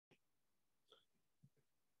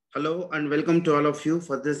Hello and welcome to all of you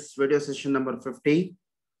for this video session number 50.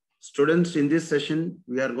 Students, in this session,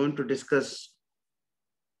 we are going to discuss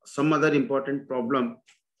some other important problem.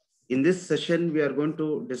 In this session, we are going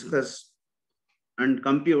to discuss and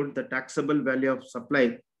compute the taxable value of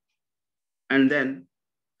supply and then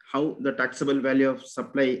how the taxable value of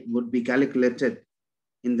supply would be calculated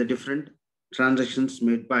in the different transactions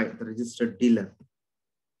made by the registered dealer.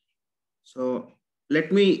 So let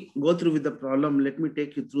me go through with the problem. Let me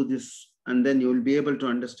take you through this and then you will be able to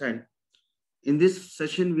understand. In this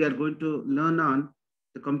session, we are going to learn on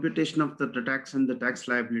the computation of the tax and the tax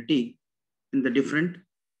liability in the different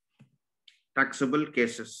taxable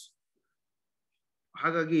cases.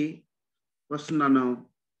 Hagagi, first nanu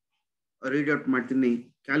read out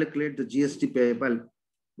martini, calculate the GST payable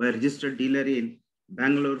by a registered dealer in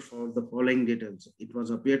Bangalore for the following details. It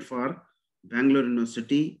was appeared for Bangalore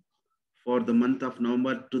University for the month of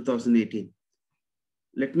November 2018.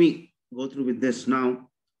 Let me go through with this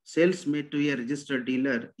now. Sales made to a registered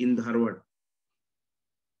dealer in Harvard.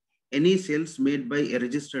 Any sales made by a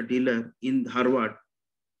registered dealer in Harvard,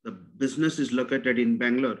 the business is located in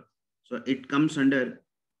Bangalore. So it comes under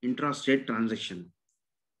intrastate transaction.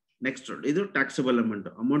 Next, either taxable amount.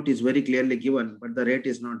 Amount is very clearly given, but the rate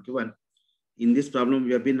is not given. In this problem,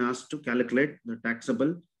 we have been asked to calculate the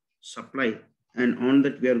taxable supply, and on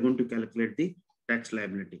that we are going to calculate the tax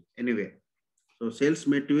liability. Anyway, so sales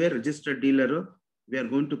made to a registered dealer, we are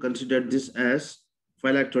going to consider this as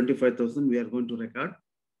 5,25,000. We are going to record.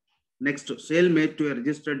 Next, sale made to a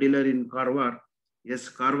registered dealer in Karwar. Yes,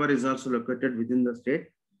 Karwar is also located within the state.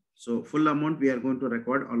 So full amount we are going to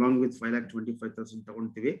record along with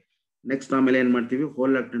 5,25,000. Next, amele en martivi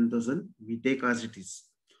 4,10,000. We take as it is.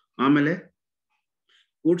 Amele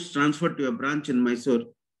goods transferred to a branch in Mysore.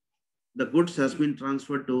 The goods has been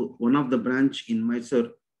transferred to one of the branch in Mysore.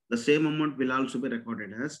 The same amount will also be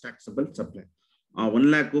recorded as taxable supply.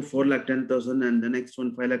 1 lakh, 4,10,000, and the next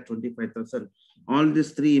one 5,25,000. All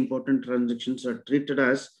these three important transactions are treated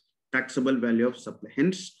as taxable value of supply.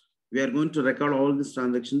 Hence, we are going to record all these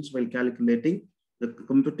transactions while calculating the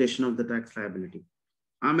computation of the tax liability.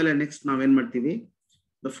 Next, now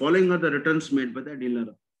the following are the returns made by the dealer.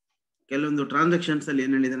 ಕೆಲವೊಂದು transactions ಅಲ್ಲಿ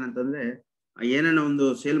ಏನ್ ಹೇಳಿದಾನೆ ಅಂತಂದ್ರೆ ಏನೇನ ಒಂದು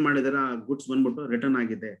sale ಮಾಡಿದಾರೆ ಆ goods ಬಂದ್ಬಿಟ್ಟು ರಿಟರ್ನ್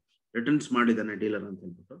ಆಗಿದೆ, ರಿಟರ್ನ್ಸ್ ಮಾಡಿದಾನೆ ಡೀಲರ್ ಅಂತ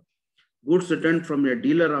ಹೇಳ್ಬಿಟ್ಟು. Goods returned from a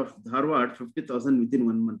dealer of Dharwad 50,000 within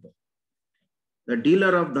 1 month. The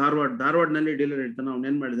dealer of Dharwad nalli dealer irtana avanu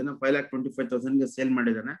en madidana 5,25,000 ge sale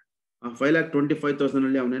madidana. 5,25,000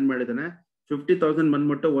 alli avanu en madidana 50,000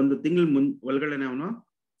 ಬಂದ್ಬಿಟ್ಟು ಒಂದು ತಿಂಗಳ ಒಳಗಡೆನೆ ಅವನು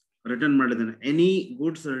ರಿಟರ್ನ್ ಮಾಡಿದಾನೆ. Any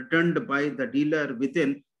goods returned by the dealer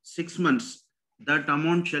within 6 months, that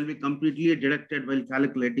amount shall be completely deducted while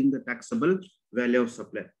calculating the taxable value of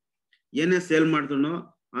supply. ಏನೇ sale ಮಾಡಿದ್ರು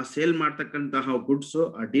ಆ sale ಮಾಡ್ತಕ್ಕಂತಹ ಗುಡ್ಸ್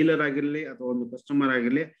ಆ ಡೀಲರ್ ಆಗಿರ್ಲಿ ಅಥವಾ ಒಂದು ಕಸ್ಟಮರ್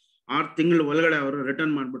ಆಗಿರ್ಲಿ 6 ತಿಂಗಳ ಒಳಗಡೆ ಅವರು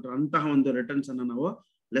ರಿಟರ್ನ್ ಮಾಡ್ಬಿಟ್ರು ಅಂತಹ ಒಂದು ರಿಟರ್ನ್ಸ್ ಅನ್ನ ನಾವು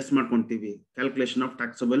ಲೆಸ್ ಮಾಡ್ಕೊಂತೀವಿ. ಕ್ಯಾಲ್ಕುಲೇಷನ್ ಆಫ್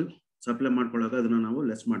ಟ್ಯಾಕ್ಸಬಲ್ ಸಪ್ಲೈ ಮಾಡ್ಕೊಳ್ಳೋದು ಅದನ್ನ ನಾವು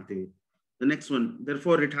ಲೆಸ್ ಮಾಡ್ತೀವಿ. The next one,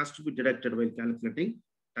 therefore it has to be deducted while calculating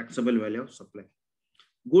taxable value of supply.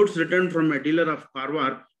 Goods returned from a dealer of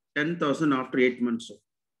Karwar 10,000 after 8 months.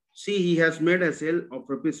 See, he has made a sale of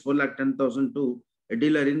rupees 4,10,000 to a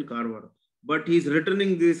dealer in Karwar, but he is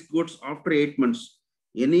returning these goods after 8 months.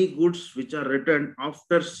 Any goods which are returned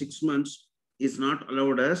after 6 months is not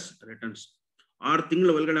allowed as returns. 6 ತಿಂಗಳ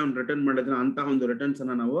ಒಳಗಡೆ ಅವನು return ಮಾಡಿದ್ರೆ ಅಂತಹ ಒಂದು returns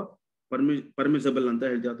ಅನ್ನ ನಾವು permissible ಅಂತ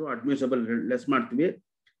ಹೇಳ್ತೀವಿ ಅಥವಾ ಅಡ್ಮಿಸಬಲ್ ಲೆಸ್ ಮಾಡ್ತೀವಿ.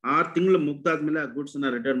 6 ತಿಂಗಳು ಮುಗ್ದಾದ್ಮೇಲೆ ಆ ಗುಡ್ಸ್ ಅನ್ನ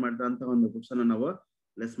ರಿಟರ್ನ್ ಮಾಡಿದ ಅಂತಹ ಒಂದು ಗುಡ್ಸ್ ಅನ್ನ ನಾವು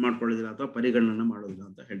ಲೆಸ್ ಮಾಡ್ಕೊಳ್ಳೋದಿಲ್ಲ ಅಥವಾ ಪರಿಗಣನೆ ಮಾಡೋದಿಲ್ಲ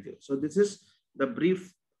ಅಂತ ಹೇಳ್ತೀವಿ. So this is the brief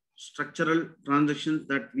structural transactions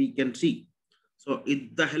that we can see. So with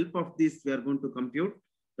the help of this, we are going to compute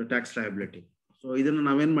the tax liability. So idana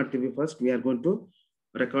naven martivi, first we are going to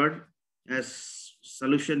record as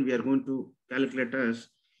solution. We are going to calculate as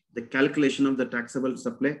the calculation of the taxable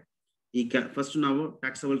supply. First now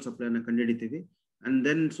taxable supply na kandiditivi, and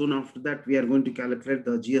then soon after that we are going to calculate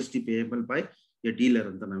the GST payable by a dealer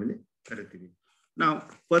anta navile karitivi. Now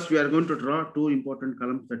first we are going to draw two important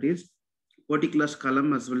columns, that is particulars column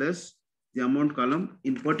as well as the amount column.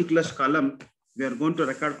 In particulars column, we are going to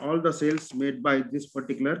record all the sales made by this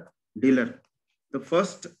particular dealer. The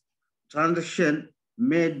first transaction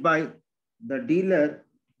made by the dealer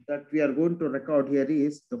that we are going to record here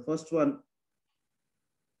is, the first one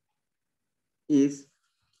is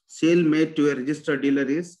sale made to a registered dealer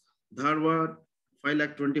is Dharwad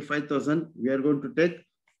 5,25,000. We are going to take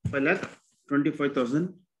 5,25,000.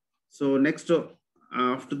 So next,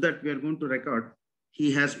 after that, we are going to record he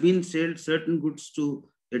has been sold certain goods to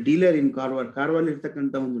a dealer in Karwar. Karwar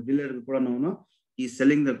irtakanta ಒಂದು dealer ಕೂಡ ನಾವು he is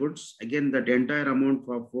selling the goods. Again, that entire amount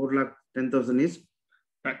for 4,10,000 is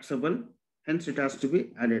taxable. Hence, it has to be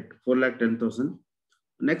added 4,10,000.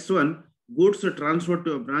 Next one, goods are transferred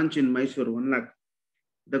to a branch in Mysore, 1 lakh.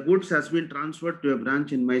 The goods has been transferred to a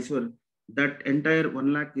branch in Mysore. That entire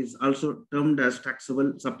 1 lakh is also termed as taxable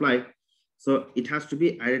supply. So it has to be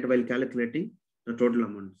added while calculating the total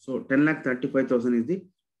amount. So 10,35,000 is the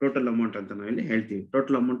total amount ಅಂತ ನಾವಿಲ್ಲಿ ಹೇಳ್ತೀವಿ.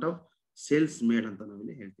 Total amount of sales made ಅಂತ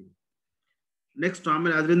ನಾವಿಲ್ಲಿ ಹೇಳ್ತೀವಿ. Next,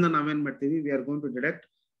 ಆಮೇಲೆ ಅದರಿಂದ ನಾವೇನ್ ಮಾಡ್ತೀವಿ? We are going to deduct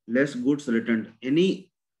less goods returned. Any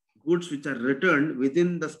goods which are returned within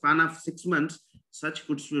the span of 6 months, such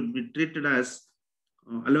goods will be treated as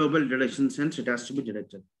allowable deduction since it has to be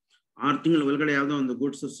deducted. 6 ತಿಂಗಳ ಒಳಗಡೆ ಯಾವುದೋ ಒಂದು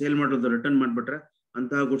goods sale ಮಾಡೋದು return ಮಾಡ್ಬಿಟ್ರೆ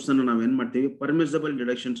ಅಂತಹ goods ಅನ್ನು ನಾವೇನ್ ಮಾಡ್ತೀವಿ? ಪರ್ಮಿಸಬಲ್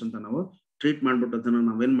ಡಿಡಕ್ಷನ್ಸ್ ಅಂತ ನಾವು ಟ್ರೀಟ್ ಮಾಡ್ಬಿಟ್ಟು ಅದನ್ನು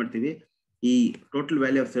ನಾವೇನ್ ಮಾಡ್ತೀವಿ? ಈ ಟೋಟಲ್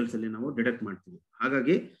ವ್ಯಾಲ್ಯೂ ಆಫ್ ಸೇಲ್ಸ್ ಅಲ್ಲಿ ನಾವು ಡಿಡಕ್ಟ್ ಮಾಡ್ತೀವಿ.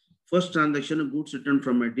 ಹಾಗಾಗಿ first transaction goods return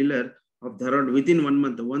from A dealer of Dharwad within 1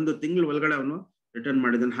 month, 1 ತಿಂಗಳ ಒಳಗಡೆ ಅವನು ರಿಟರ್ನ್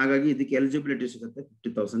ಮಾಡಿದಾನೆ. ಹಾಗಾಗಿ ಇದಕ್ಕೆ ಎಲಿಜಿಬಿಲಿಟಿ ಸಿಗುತ್ತೆ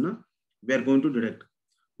 50,000 we are going to deduct.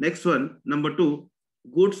 Next one, number 2,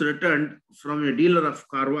 goods returned from a dealer of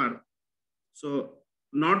Karwar. So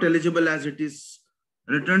not eligible as it is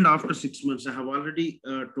returned after 6 months. I have already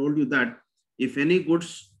told you that if any goods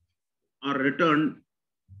are returned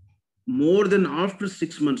more than after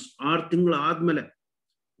 6 months, 6 ತಿಂಗಳು ಆದ್ಮೇಲೆ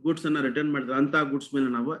goods ಅನ್ನ return ಮಾಡಿದ್ರೆ ಅಂತಹ goods ಮೇಲೆ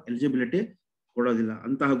ನಾವು eligibility ಕೊಡೋದಿಲ್ಲ.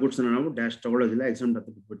 ಅಂತಹ goods ಅನ್ನ ನಾವು ಡ್ಯಾಶ್ ತಗೊಳ್ಳೋದಿಲ್ಲ, ಎಕ್ಸಾಮ್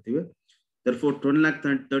ಅಂತ ಬಿಟ್ಬಿಡ್ತೀವಿ. Therefore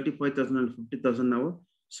 10,35,000 and 50,000 now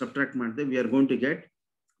subtract ಮಾಡಿದ್ರೆ we are going to get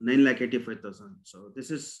 9,85,000. So this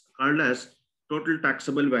is called as total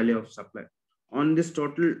taxable value of supply. On this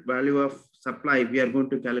total value of supply, we are going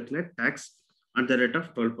to calculate tax at the rate of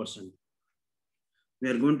 12%. We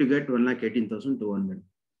are going to get 1,18,200.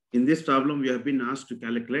 In this problem, we have been asked to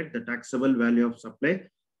calculate the taxable value of supply.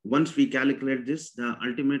 Once we calculate this, the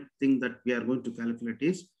ultimate thing that we are going to calculate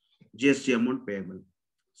is GST amount payable.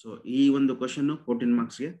 So, even the question of 14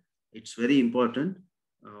 marks here, it's very important.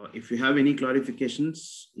 If you have any clarifications,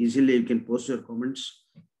 easily you can post your comments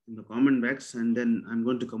in the comment box, and then I'm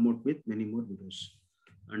going to come out with many more videos.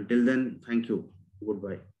 Until then, thank you.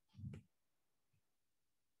 Goodbye.